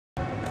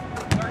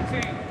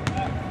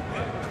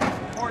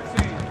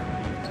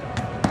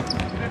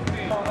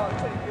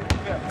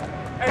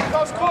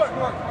court.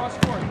 Cross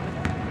court.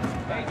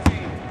 18.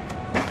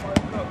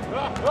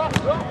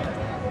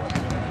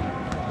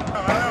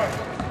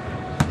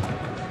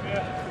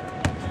 Yeah.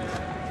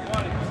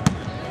 20.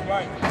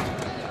 Right.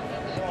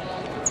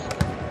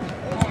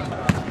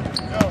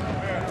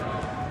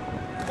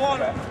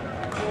 Corner.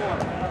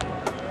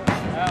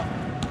 Out.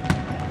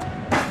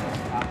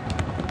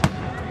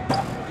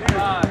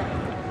 5.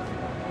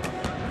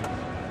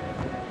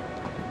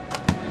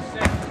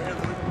 6.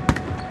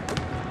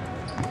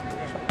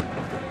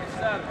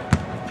 7.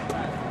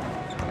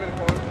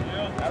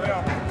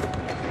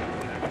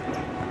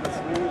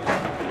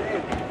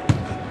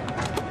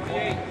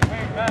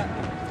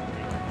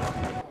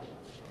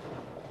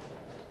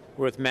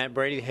 We're with Matt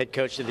Brady, the head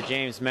coach of the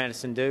James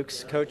Madison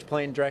Dukes. Coach,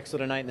 playing Drexel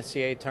tonight in the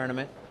CAA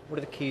tournament. What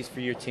are the keys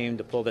for your team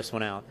to pull this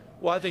one out?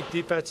 Well, I think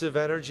defensive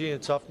energy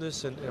and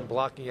toughness and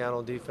blocking out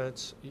on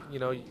defense. You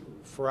know,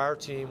 for our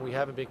team, we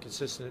haven't been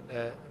consistent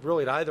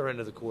really at either end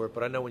of the court,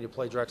 but I know when you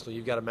play Drexel,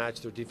 you've got to match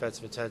their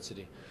defensive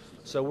intensity.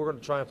 So we're going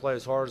to try and play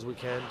as hard as we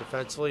can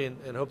defensively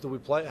and hope that we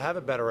have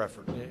a better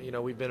effort. You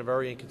know, we've been a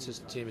very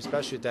inconsistent team,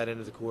 especially at that end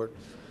of the court.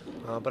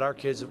 But our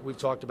kids, we've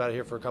talked about it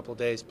here for a couple of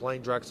days,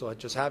 playing Drexel,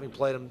 just having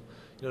played them,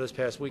 this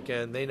past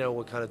weekend, they know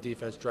what kind of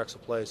defense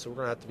Drexel plays, so we're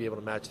going to have to be able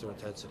to match their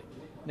intensity.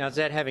 Now, is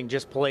that having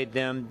just played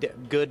them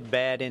good,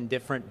 bad,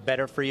 indifferent,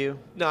 better for you?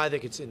 No, I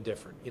think it's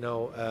indifferent.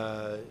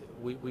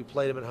 We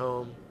played them at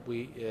home.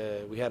 We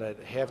had a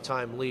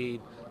halftime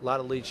lead, a lot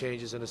of lead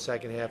changes in the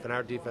second half, and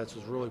our defense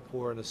was really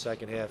poor in the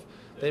second half.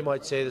 They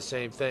might say the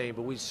same thing,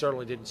 but we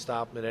certainly didn't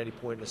stop them at any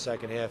point in the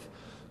second half.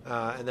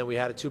 And then we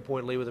had a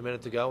 2-point lead with a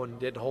minute to go and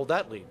didn't hold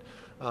that lead.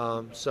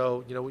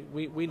 So,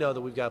 we know that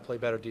we've got to play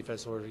better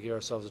defense in order to give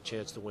ourselves a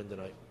chance to win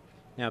tonight.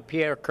 Now,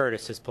 Pierre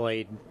Curtis has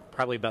played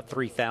probably about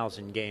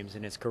 3,000 games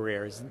in his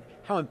career.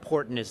 How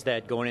important is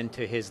that going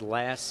into his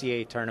last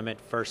CAA tournament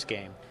first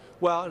game?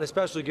 Well, and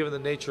especially given the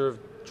nature of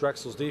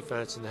Drexel's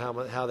defense and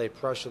how they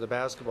pressure the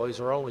basketball. He's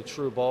our only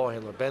true ball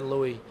handler. Ben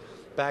Louis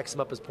backs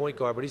him up as point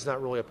guard, but he's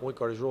not really a point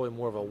guard. He's really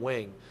more of a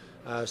wing.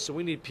 So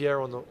we need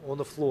Pierre on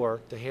the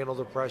floor to handle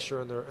the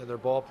pressure and their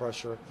ball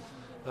pressure.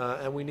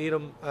 And we need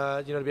them,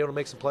 to be able to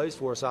make some plays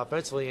for us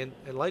offensively. And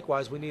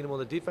likewise, we need them on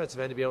the defensive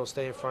end to be able to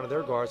stay in front of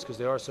their guards because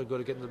they are so good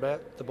at getting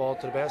the ball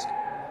to the basket.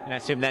 And I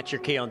assume that's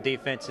your key on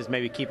defense is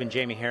maybe keeping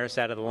Jamie Harris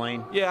out of the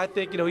lane? Yeah, I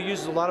think, he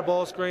uses a lot of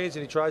ball screens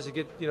and he tries to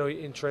get,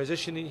 in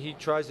transition, he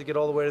tries to get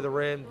all the way to the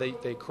rim.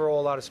 They curl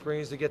a lot of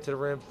screens to get to the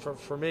rim.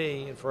 For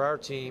me and for our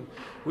team,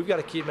 we've got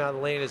to keep him out of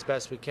the lane as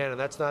best we can, and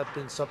that's not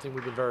been something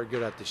we've been very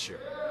good at this year.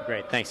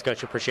 Great. Thanks,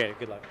 Coach. Appreciate it.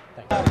 Good luck.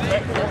 Thanks.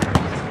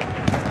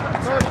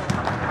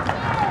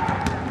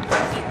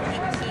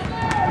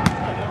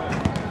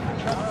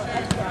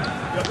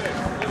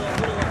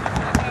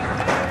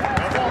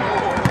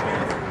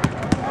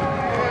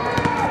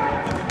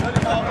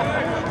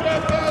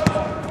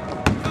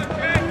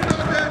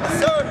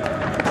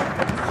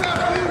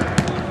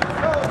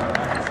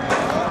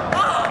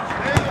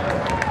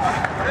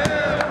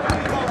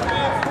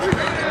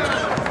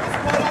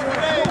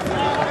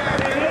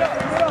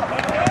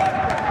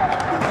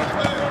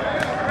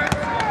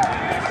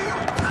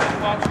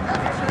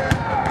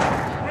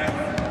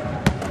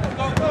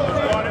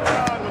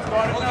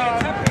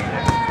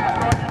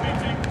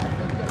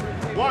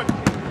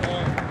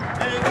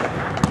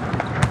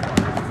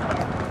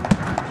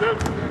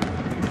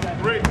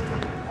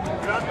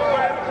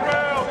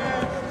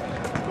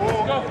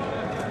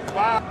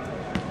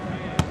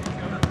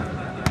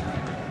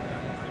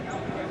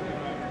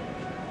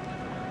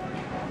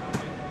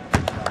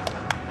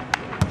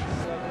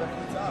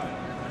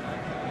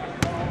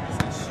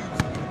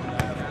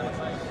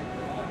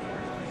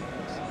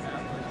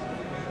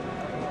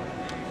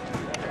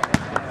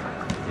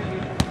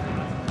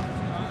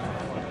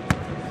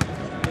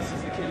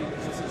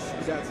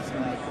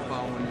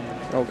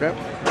 Okay.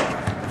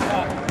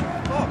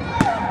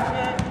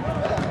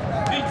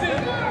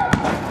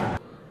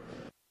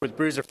 With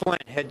Bruiser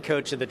Flint, head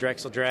coach of the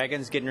Drexel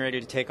Dragons, getting ready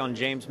to take on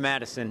James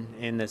Madison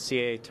in the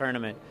CAA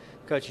tournament.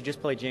 Coach, you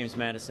just played James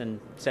Madison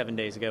 7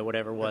 days ago,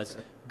 whatever it was.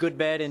 Good,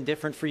 bad,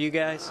 indifferent for you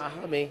guys?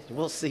 I mean,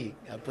 we'll see.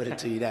 I'll put it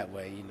to you that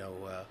way.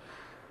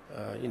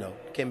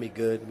 Can be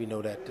good. We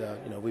know that,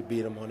 we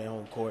beat them on their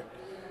home court.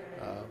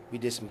 We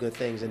did some good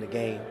things in the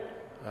game.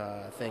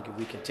 I think if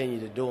we continue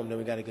to do them, then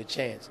we got a good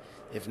chance.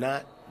 If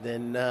not,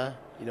 then,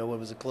 it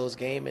was a close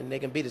game and they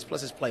can beat us.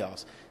 Plus, it's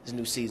playoffs. It's a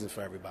new season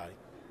for everybody.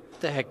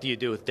 What the heck do you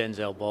do with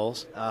Denzel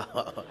Bowles?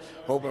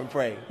 Hope and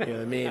pray. You know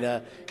what I mean?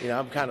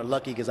 I'm kind of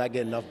lucky because I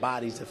get enough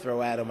bodies to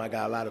throw at him. I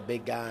got a lot of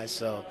big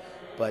guys.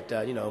 But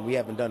we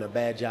haven't done a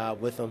bad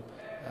job with him.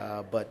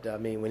 But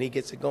when he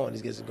gets it going, he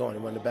gets it going.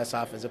 He's one of the best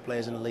offensive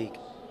players in the league.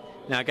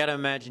 Now, I got to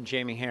imagine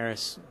Jamie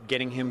Harris,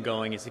 getting him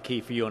going is the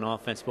key for you on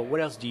offense. But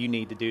what else do you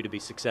need to do to be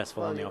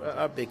successful on the offense?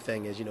 Our big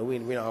thing is,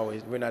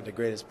 we're not the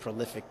greatest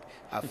prolific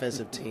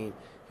offensive team.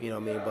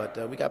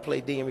 But we got to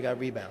play D and we got to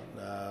rebound.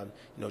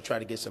 Try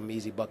to get some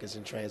easy buckets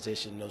in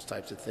transition, those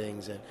types of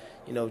things, and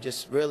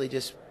just really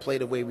play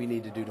the way we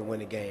need to do to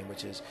win the game,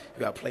 which is you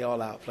got to play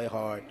all out, play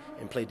hard,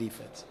 and play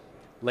defense.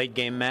 late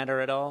game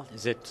matter at all?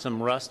 Is it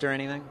some rust or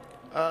anything?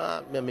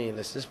 I mean,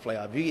 listen, this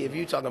playoff. If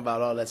you're talking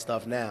about all that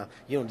stuff now,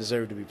 you don't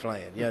deserve to be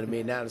playing. You know what I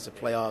mean? Now it's the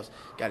playoffs.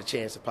 Got a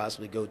chance to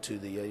possibly go to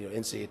the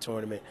NCAA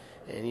tournament,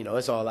 and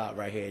it's all out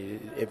right here.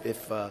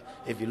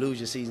 If you lose,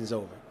 your season's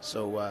over.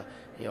 So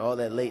all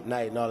that late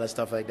night and all that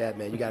stuff like that,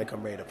 man, you got to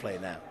come ready to play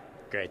now.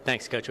 Great.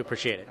 Thanks, Coach. We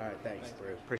appreciate it. All right, thanks. Appreciate it.